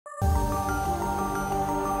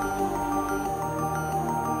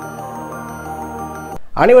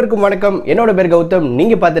அனைவருக்கும் வணக்கம். என்னோட பேர் கௌதம்.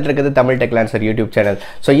 நீங்க பார்த்துட்டு இருக்கிறது TechLancer யூடியூப் சேனல்.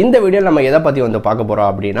 ஸோ இந்த வீடியோவில் நம்ம எதை பற்றி பார்க்க போகிறோம்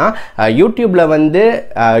அப்படின்னா, யூடியூப்ல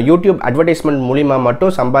யூடியூப் அட்வர்டைஸ்மெண்ட் மூலிமா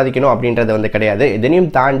மட்டும் சம்பாதிக்கணும் அப்படின்றது கிடையாது. இதனையும்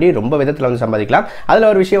தாண்டி ரொம்ப விதத்தில் சம்பாதிக்கலாம். அதில்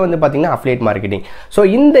ஒரு விஷயம் பார்த்தீங்கன்னா அஃபிலியேட் மார்க்கெட்டிங். ஸோ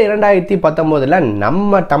இந்த 2019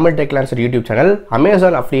 நம்ம TechLancer யூடியூப் சேனல்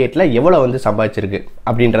அமேசான் அஃபிலியேட்டில் எவ்வளோ சம்பாதிச்சிருக்கு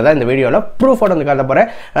அப்படின்றத இந்த வீடியோவில் ப்ரூஃபோட காட்ட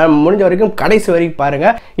போகிறேன். முடிஞ்ச வரைக்கும் கடைசி வரைக்கும்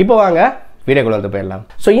பாருங்கள். இப்போ வாங்க வீடியோக்குள்ள போயிடலாம்.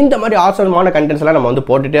 ஸோ இந்த மாதிரி ஆசமான கண்டென்ட்ஸ் எல்லாம் நம்ம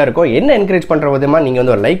போட்டுட்டே இருக்கோம். என்ன என்கரேஜ் பண்ணுற விதமா நீங்கள்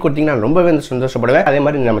ஒரு லைக் கொடுத்தீங்கன்னா நான் ரொம்பவே சந்தோஷப்படுவேன். அதே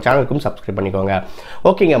மாதிரி நம்ம சேனலுக்கும் சப்ஸ்கிரைப் பண்ணிக்கோங்க.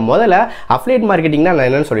 ஓகேங்க, முதல்ல அஃபிலியேட் மார்க்கெட்டிங்னா நான்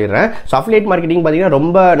என்னன்னு சொல்லிடுறேன். ஸோ அஃபிலியேட் மார்க்கெட்டிங் பார்த்தீங்கன்னா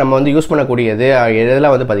ரொம்ப நம்ம யூஸ் பண்ணக்கூடியது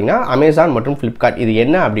இதெல்லாம் பார்த்தீங்கன்னா அமேசான் மற்றும் ஃப்ளிப்கார்ட். இது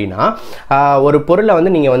என்ன அப்படின்னா, ஒரு பொருளை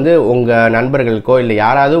நீங்கள் உங்கள் நண்பர்களுக்கோ இல்லை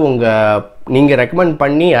யாராவது நீங்கள் ரெக்கமெண்ட்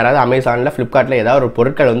பண்ணி யாராவது அமேசானில் ஃப்ளிப்கார்ட்டில் ஏதாவது ஒரு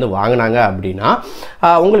பொருட்கள் வாங்கினாங்க அப்படின்னா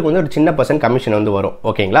உங்களுக்கு ஒரு சின்ன பர்சன்ட் கமிஷன் வரும்.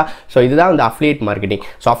 ஓகேங்களா? ஸோ இதுதான் affiliate marketing.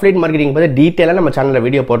 So affiliate marketing பற்றி டீட்டெயிலாக நம்ம சேனலில்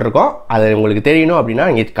வீடியோ போட்டிருக்கோம். அது உங்களுக்கு தெரியணும் அப்படின்னா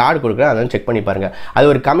நீங்கள் கார்டு கொடுக்குறேன், அதை செக் பண்ணி பாருங்கள். அது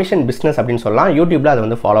ஒரு கமிஷன் பிஸ்னஸ் அப்படின்னு சொல்லலாம். யூடியூப்பில்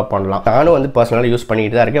அதை ஃபாலோ பண்ணலாம். நானும் பர்சனலாக யூஸ்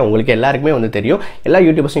பண்ணிட்டு தான் இருக்கேன். உங்களுக்கு எல்லாருக்குமே தெரியும். எல்லா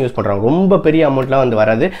யூடியூபர்ஸும் யூஸ் பண்ணுறாங்க. ரொம்ப பெரிய அமௌண்ட்லாம்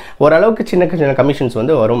வராது. ஓரளவுக்கு சின்ன சின்ன கமிஷன்ஸ்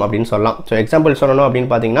வரும் அப்படின்னு சொல்லலாம். ஸோ எக்ஸாம்பிள் சொல்லணும்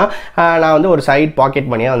அப்படின்னு பார்த்தீங்கன்னா, நான் ஒரு சைட்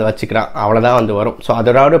பாக்கெட் மணியாக வச்சுக்கிறேன். அவ்வளோதான் வரும். ஸோ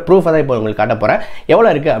அதோட ப்ரூஃப் தான் இப்போ உங்களுக்கு காட்ட போகிறேன். எவ்வளோ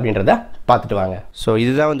இருக்குது அப்படின்றத பார்த்துட்டு வாங்க. ஸோ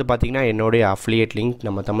இதுதான் பார்த்தீங்கன்னா என்னுடைய அஃபிலியேட் லிங்க்.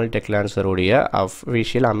 நம்ம TechLancerோடைய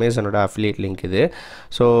அஃபிஷியல் அமேசானோட அஃபிலியேட் லிங்க் இது.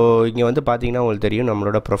 ஸோ இங்கே பார்த்தீங்கன்னா உங்களுக்கு தெரியும்,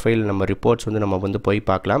 நம்மளோட ப்ரொஃபைல் நம்ம ரிப்போர்ட்ஸ் நம்ம போய்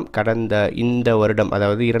பார்க்கலாம். கடந்த இந்த வருடம்,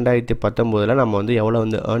 அதாவது 2019 நம்ம எவ்வளோ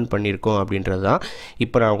ஏர்ன் பண்ணியிருக்கோம் அப்படின்றது தான்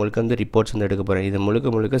இப்போ நான் உங்களுக்கு ரிப்போர்ட்ஸ் எடுக்க போகிறேன். இது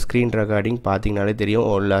முழுக்க ஸ்க்ரீன் ரெக்கார்டிங் பார்த்தீங்கனாலே தெரியும்.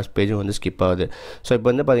 ஒரு லாஸ்ட் பேஜும் ஸ்கிப் ஆகுது. ஸோ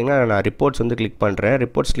இப்போ பார்த்தீங்கன்னா நான் ரிப்போர்ட்ஸ் கிளிக் பண்ணுறேன்.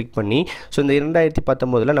 ரிப்போர்ட்ஸ் கிளிக் பண்ணி ஸோ இந்த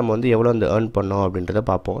 2019 நம்ம எவ்வளோ ஏர்ன் பண்ணோம் அப்படின்றத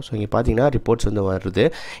பார்ப்போம். ஸோ இங்கே பார்த்தீங்கன்னா ரிப்போர்ட்ஸ் வருது.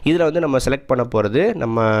 இதில் நம்ம செலக்ட் பண்ண போகிறது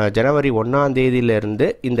நம்ம ஜனவரி 1ஆம் தேதியிலேருந்து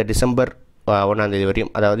இந்த டிசம்பர் 1ஆம் தேதி வரையும்,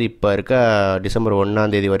 அதாவது இப்போ இருக்க டிசம்பர்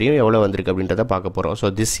 1ஆம் தேதி வரையும் எவ்வளோ வந்திருக்கு அப்படின்றத பார்க்க போகிறோம். ஸோ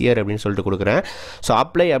திஸ் இயர் அப்படின்னு சொல்லிட்டு கொடுக்குறேன். ஸோ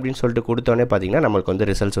அப்ளை அப்படின்னு சொல்லிட்டு கொடுத்தோன்னே பார்த்தீங்கன்னா நம்மளுக்கு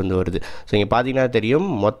ரிசல்ட்ஸ் வருது. ஸோ இங்கே பார்த்தீங்கன்னா தெரியும்,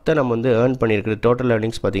 மொத்தம் நம்ம ஏர்ன் பண்ணியிருக்கிறது டோட்டல்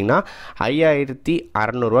ஏர்னிங்ஸ் பார்த்தீங்கன்னா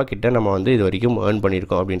 5600 கிட்ட நம்ம இது வரைக்கும் ஏர்ன்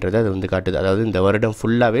பண்ணியிருக்கோம் அப்படின்றத அது காட்டுது. அதாவது இந்த வருடம்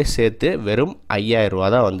ஃபுல்லாகவே சேர்த்து வெறும்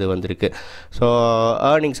 5000 தான் வந்திருக்கு. ஸோ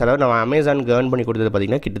ஏர்னிங்ஸ், அதாவது நம்ம அமேசானுக்கு ஏர்ன் பண்ணி கொடுத்தது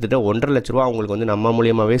பார்த்தீங்கன்னா கிட்டத்தட்ட 1.5 லட்ச ரூபா அவங்களுக்கு நம்ம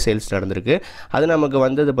மூலியமாகவே சேல்ஸ் நடந்திருக்கு. அது நமக்கு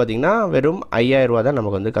வந்தது பார்த்தீங்கன்னா வெறும் 5000 தான்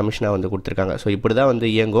நமக்கு கமிஷனாக கொடுத்துருக்காங்க. ஸோ இப்படி தான்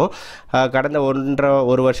இயங்கும். கடந்த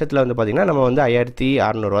ஒரு வருஷத்தில் பார்த்தீங்கன்னா நம்ம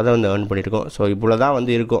 5600 தான் ஏர்ன் பண்ணியிருக்கோம். ஸோ இவ்வளோ தான்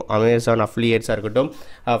இருக்கும். அமேசான் அஃபிலியேட்ஸாக இருக்கட்டும்,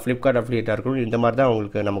 ஃப்ளிப்கார்ட் அஃபிலியேட்டாக இருக்கட்டும், இந்த மாதிரி தான்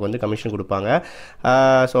உங்களுக்கு நமக்கு கமிஷன் கொடுப்பாங்க.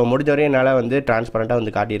 ஸோ முடிஞ்ச வரையும் என்னால்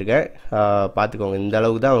டிரான்ஸ்பரண்ட்டாக காட்டியிருக்கேன். பார்த்துக்கோங்க, இந்த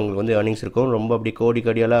அளவுக்கு தான் உங்களுக்கு ஏர்னிங்ஸ் இருக்கும். ரொம்ப அப்படி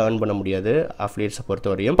கோடியெல்லாம் ஏர்ன் பண்ண முடியாது அஃபிலியேட்ஸை பொறுத்த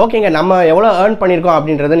வரையும். ஓகேங்க, நம்ம எவ்வளோ ஏர்ன் பண்ணியிருக்கோம்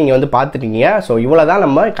அப்படின்றத நீங்கள் பார்த்துட்டீங்க. ஸோ இவ்வளோ தான்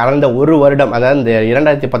நம்ம கடந்த ஒரு வருடம், அதாவது இந்த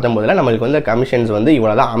 2019 நம்மளுக்கு கமிஷன்ஸ்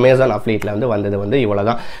இவ்வளோ தான் அமேசான் அஃபிலியேட்டில் வந்தது இவ்வளோ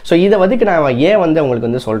தான். ஸோ இதை நான் ஏன்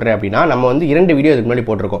உங்களுக்கு சொல்கிறேன் அப்படின்னா, நம்ம 2 வீடியோ இதுக்கு முன்னாடி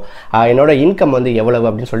போட்டிருக்கோம். என்னோட இன்கம் எவ்வளவு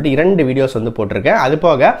அப்படின்னு சொல்லிட்டு 2 வீடியோஸ் போட்டிருக்கேன். அது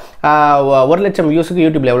போக 1 லட்சம் வியூஸுக்கு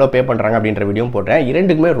யூடியூப்ல எவ்வளோ பே பண்ணுறாங்க அப்படின்ற வீடியோவும் போட்டேன்.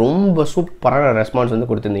 2க்குமே ரொம்ப சூப்பரான ரெஸ்பான்ஸ்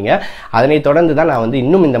கொடுத்துருந்தீங்க. அதனை தொடர்ந்து தான் நான்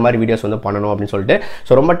இன்னும் இந்த மாதிரி வீடியோஸ் பண்ணணும் அப்படின்னு சொல்லிட்டு,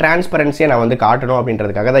 ஸோ ரொம்ப டிரான்ஸ்பரன்சியாக நான் காட்டணும்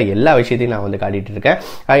அப்படின்றதுக்காக தான் எல்லா விஷயத்தையும் நான் காட்டிட்டு இருக்கேன்.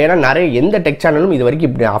 ஏன்னா நிறைய எந்த டெக் சேனலும் இது வரைக்கும்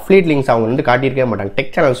இப்படி அஃபிலியேட் லிங்க்ஸ் அவங்க காட்டியிருக்கவே மாட்டாங்க.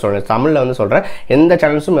 டெக் சேனல்ஸ் சொல்கிறேன், தமிழில் சொல்கிறேன், எந்த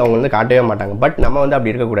சேனல்ஸும் அவங்க காட்டவே மாட்டாங்க. பட் நம்ம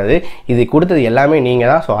அப்படி இருக்கக்கூடாது. இது கொடுத்தது எல்லாமே நீங்கள்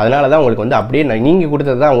தான். ஸோ அதனால தான் உங்களுக்கு அப்படியே நீங்கள்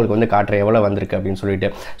கொடுத்தது தான் உங்களுக்கு காட்டுறேன் எவ்வளோ வந்திருக்கு அப்படின்னு சொல்லிட்டு.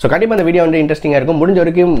 ஸோ கண்டிப்பாக இந்த வீடியோ இன்ட்ரெஸ்டிங்காக இருக்கும். முடிஞ்ச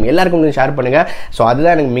வரைக்கும் எல்லாருக்கும் ஷேர் பண்ணுங்கள். ஸோ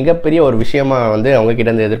அதுதான் எனக்கு மிகப்பெரிய ஒரு விஷயமா அவங்க கிட்ட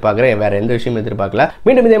இருந்து எதிர்பார்க்குறேன். வேறு எந்த விஷயமும் எதிர்பார்க்கல.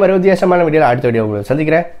 மீண்டும் இதே மாதிரி வித்தியாசமான வீடியோவில் அடுத்த வீடியோ உங்களுக்கு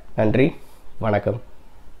சந்திக்கிறேன். நன்றி, வணக்கம்.